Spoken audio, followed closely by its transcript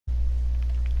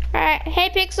Alright, hey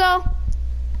Pixel.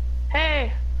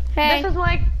 Hey. Hey. This is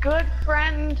my good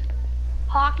friend,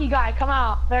 hockey guy. Come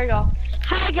out. There you go.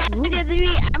 Hi guys,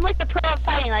 I'm like the pro at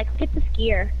fighting. Like, get the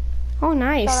skier. Oh,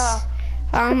 nice.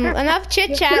 Enough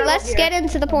chit chat. Let's get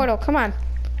into the portal. Come on.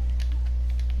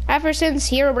 Ever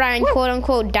since Herobrine quote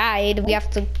unquote died, we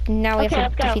have to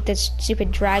defeat this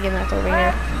stupid dragon that's over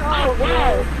here. Oh,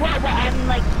 whoa, I'm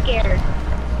like scared.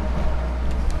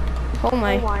 Oh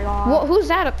my. Oh my god. Who's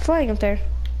that flying up there?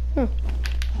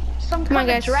 Some Come on, kind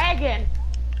of guys. dragon.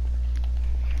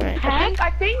 Right. I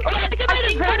think what I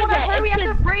heard, we have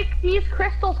to break these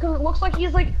crystals because it looks like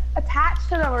he's like attached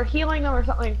to them or healing them or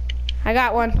something. I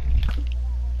got one.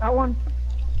 That one.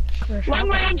 Long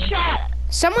range shot.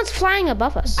 Someone's flying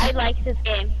above us. I like this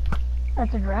game.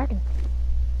 That's a dragon.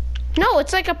 No,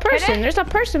 it's like a person. There's a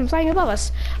person flying above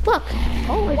us. Look.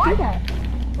 Oh, I see that.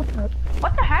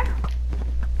 What the heck?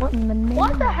 What in the name?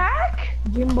 What the heck?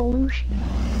 Gimbalushi.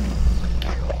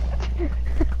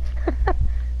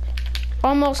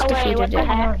 Almost Oh wait, defeated what the it.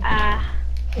 heck?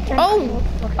 Oh!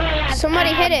 Yeah,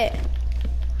 Somebody hit it.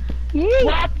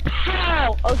 What?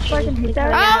 How? Oh, jeez.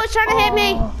 Oh, it's trying to hit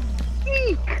me.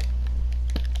 Eek.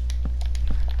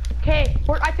 Okay,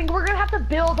 I think we're gonna have to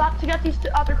build up to get these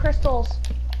other crystals.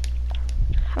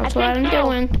 That's what I'm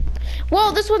doing.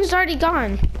 Whoa, this one's already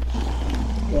gone.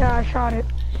 Yeah, I shot it.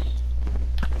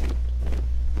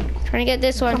 Trying to get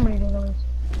this one. Somebody did those.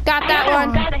 Got that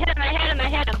one. I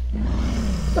hit him.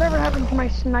 Whatever happened to my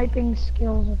sniping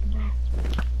skills at the back?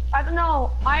 I don't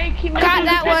know. I keep Got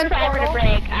that one. Try to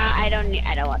break. I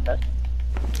don't want those.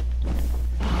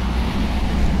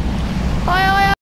 Oi, oi,